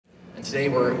And today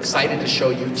we're excited to show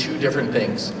you two different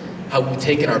things. How we've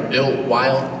taken our built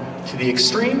wild to the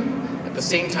extreme, at the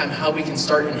same time how we can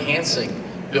start enhancing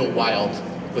built wild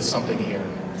with something here.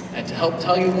 And to help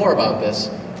tell you more about this,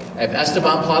 I have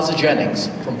Esteban Plaza-Jennings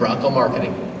from Bronco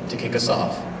Marketing to kick us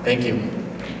off. Thank you.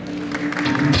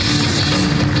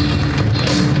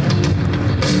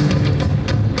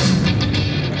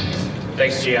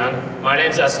 Thanks, Gian. My name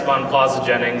is Esteban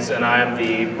Plaza-Jennings, and I am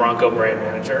the Bronco Brand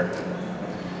Manager.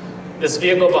 This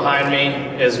vehicle behind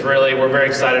me is we're very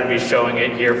excited to be showing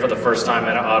it here for the first time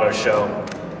at an auto show.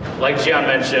 Like Gian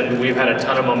mentioned, we've had a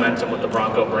ton of momentum with the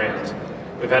Bronco brand.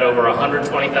 We've had over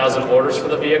 120,000 orders for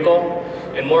the vehicle,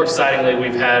 and more excitingly,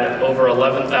 we've had over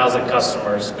 11,000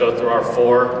 customers go through our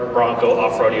 4 Bronco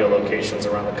off-rodeo locations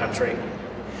around the country.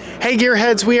 Hey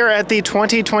Gearheads, we are at the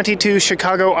 2022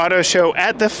 Chicago Auto Show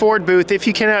at the Ford booth, if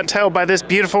you cannot tell by this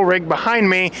beautiful rig behind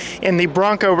me in the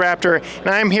Bronco Raptor, and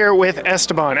I'm here with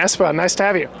Esteban. Esteban, nice to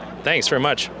have you. Thanks very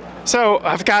much. So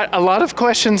I've got a lot of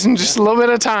questions in just a little bit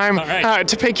of time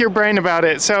to pick your brain about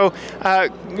it. So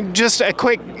just a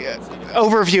quick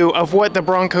overview of what the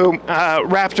Bronco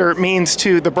Raptor means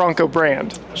to the Bronco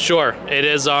brand. Sure. It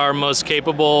is our most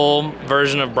capable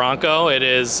version of Bronco. It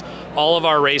is all of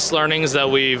our race learnings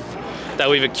that we've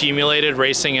accumulated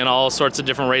racing in all sorts of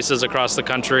different races across the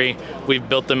country. We've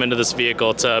built them into this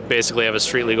vehicle to basically have a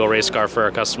street legal race car for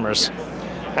our customers.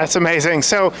 That's amazing.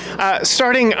 So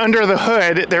starting under the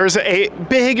hood, there's a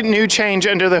big new change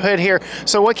under the hood here.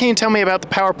 So what can you tell me about the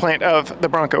power plant of the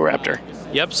Bronco Raptor?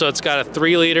 Yep, so it's got a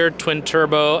 3-liter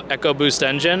twin-turbo EcoBoost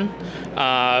engine,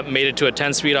 made it to a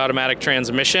 10-speed automatic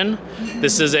transmission.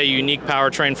 This is a unique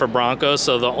powertrain for Bronco,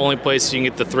 so the only place you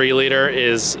can get the 3-liter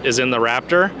is in the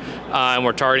Raptor, and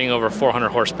we're targeting over 400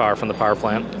 horsepower from the power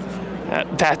plant.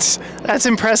 That's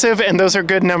impressive, and those are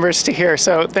good numbers to hear,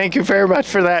 so thank you very much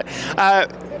for that.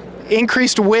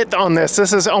 Increased width on this.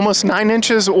 This is almost 9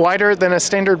 inches wider than a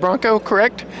standard Bronco,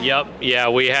 correct? Yep, yeah,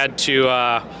 we had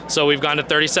to, so we've gone to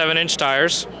 37-inch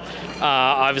tires.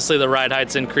 Obviously the ride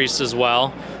height's increased as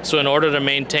well. So in order to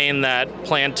maintain that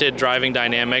planted driving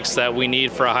dynamics that we need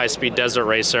for a high-speed desert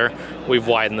racer, we've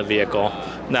widened the vehicle.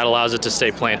 And that allows it to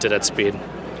stay planted at speed.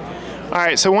 All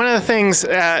right, so one of the things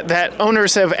that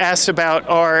owners have asked about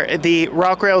are the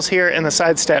rock rails here and the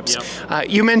side steps. Yep.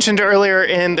 You mentioned earlier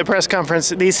in the press conference,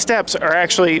 these steps are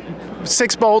actually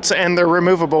 6 bolts and they're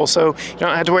removable, so you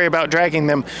don't have to worry about dragging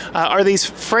them. Are these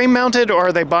frame mounted or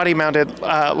are they body mounted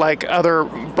like other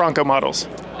Bronco models?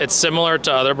 It's similar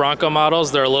to other Bronco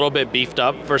models. They're a little bit beefed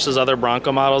up versus other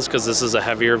Bronco models because this is a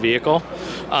heavier vehicle,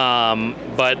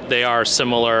 but they are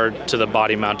similar to the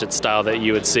body-mounted style that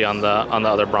you would see on the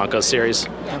other Bronco series.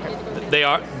 Okay.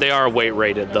 They are weight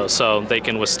rated though, so they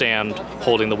can withstand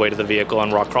holding the weight of the vehicle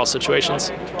in rock crawl situations.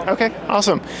 Okay,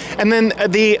 awesome. And then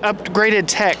the upgraded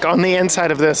tech on the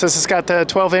inside of this. This has got the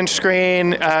 12-inch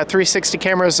screen, 360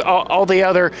 cameras, all the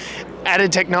other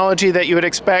added technology that you would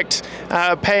expect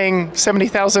paying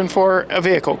 $70,000 for a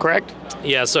vehicle, correct?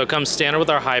 Yeah, so it comes standard with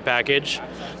our high package.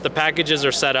 The packages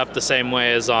are set up the same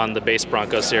way as on the base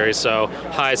Bronco series, so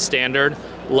high is standard,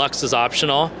 Lux is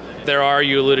optional. There are,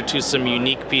 you alluded to, some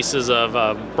unique pieces of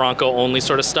Bronco-only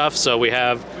sort of stuff. So we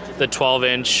have the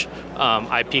 12-inch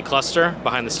IP cluster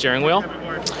behind the steering wheel.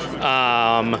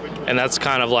 And that's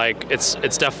kind of like, it's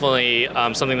definitely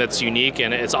something that's unique,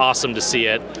 and it's awesome to see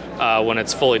it when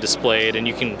it's fully displayed, and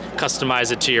you can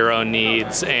customize it to your own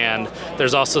needs. And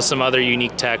there's also some other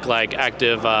unique tech like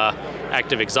active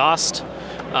exhaust,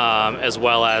 as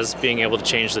well as being able to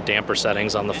change the damper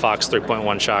settings on the Fox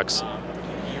 3.1 shocks.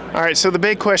 All right, so the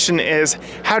big question is,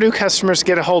 how do customers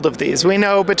get a hold of these? We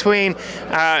know between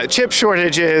chip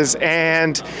shortages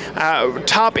and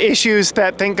top issues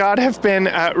that, thank God, have been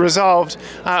resolved,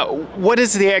 what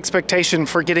is the expectation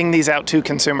for getting these out to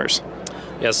consumers?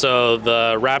 Yeah, so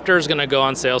the Raptor is going to go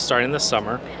on sale starting this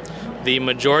summer. The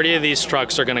majority of these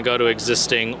trucks are going to go to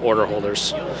existing order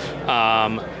holders.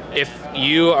 If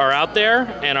you are out there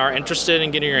and are interested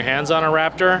in getting your hands on a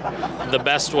Raptor, the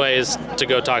best way is to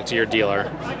go talk to your dealer.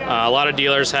 A lot of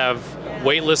dealers have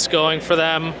wait lists going for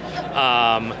them,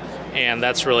 and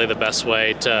that's really the best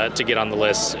way to get on the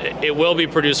list. It will be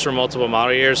produced for multiple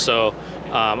model years, so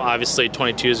obviously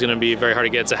 22 is going to be very hard to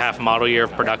get. It's a half model year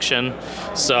of production,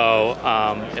 so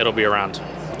it'll be around.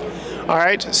 All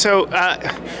right, so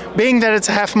being that it's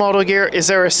a half model year, is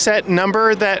there a set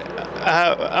number that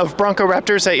of Bronco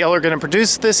Raptors that y'all are going to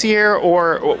produce this year,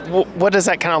 or what does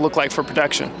that kind of look like for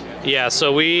production? Yeah,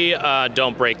 so we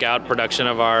don't break out production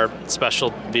of our special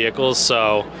vehicles,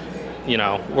 so you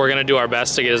know, we're going to do our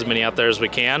best to get as many out there as we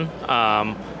can.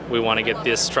 we want to get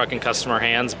this truck in customer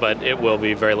hands, but it will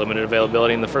be very limited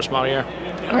availability in the first model year.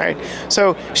 All right,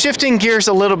 so shifting gears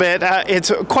a little bit,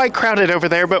 it's quite crowded over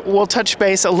there, but we'll touch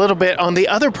base a little bit on the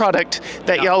other product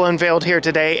that y'all unveiled here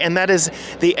today, and that is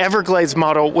the Everglades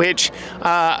model, which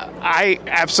I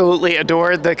absolutely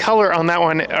adore. The color on that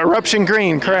one, eruption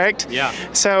green, correct? Yeah.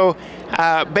 So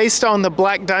based on the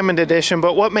Black Diamond Edition,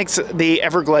 but what makes the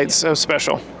Everglades so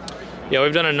special? Yeah,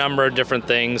 we've done a number of different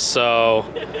things. So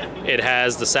it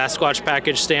has the Sasquatch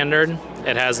package standard,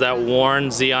 it has that worn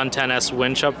Xeon 10S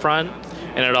winch up front,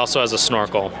 and it also has a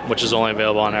snorkel, which is only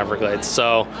available on Everglades.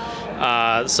 So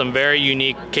some very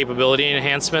unique capability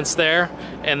enhancements there.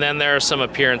 And then there are some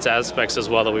appearance aspects as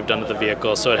well that we've done to the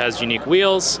vehicle. So it has unique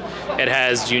wheels, it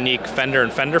has unique fender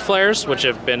and fender flares, which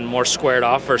have been more squared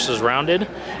off versus rounded.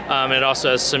 And it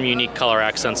also has some unique color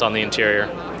accents on the interior.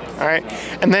 All right,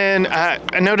 and then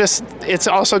I noticed it's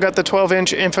also got the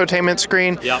 12-inch infotainment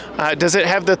screen. Yep. Does it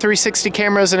have the 360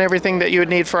 cameras and everything that you would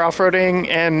need for off-roading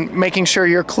and making sure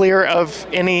you're clear of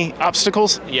any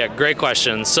obstacles? Yeah, great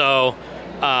question. So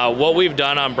what we've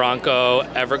done on Bronco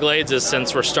Everglades is,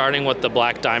 since we're starting with the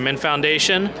Black Diamond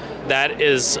Foundation, that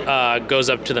is goes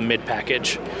up to the mid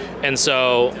package. And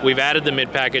so we've added the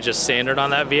mid package as standard on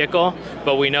that vehicle,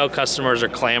 but we know customers are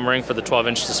clamoring for the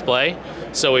 12-inch display.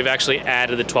 So we've actually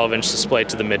added the 12-inch display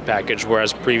to the mid package,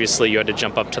 whereas previously you had to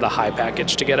jump up to the high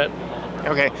package to get it.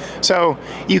 Okay, so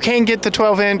you can get the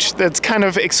 12-inch that's kind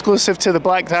of exclusive to the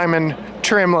Black Diamond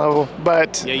trim level,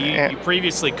 but... Yeah, you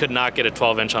previously could not get a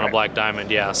 12-inch on a Black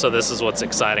Diamond, yeah. So this is what's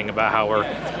exciting about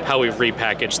how we've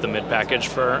repackaged the mid-package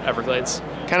for Everglades.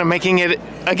 Kind of making it,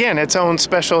 again, its own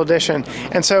special edition.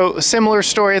 And so similar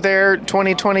story there,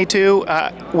 2022,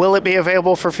 will it be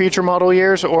available for future model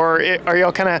years, or are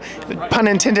y'all kind of, pun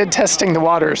intended, testing the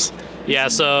waters? Yeah,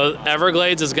 so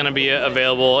Everglades is going to be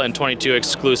available in 22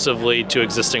 exclusively to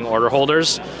existing order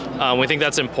holders. We think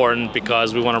that's important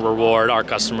because we want to reward our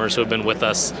customers who have been with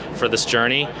us for this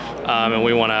journey, and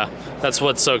we want to. That's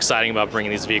what's so exciting about bringing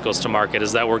these vehicles to market,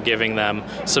 is that we're giving them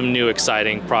some new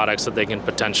exciting products that they can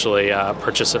potentially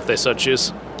purchase if they so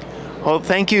choose. Well,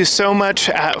 thank you so much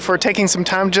for taking some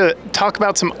time to talk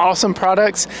about some awesome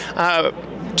products.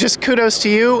 Just kudos to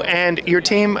you and your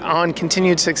team on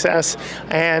continued success,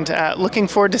 and looking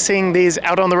forward to seeing these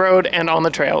out on the road and on the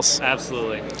trails.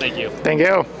 Absolutely. Thank you. Thank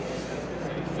you.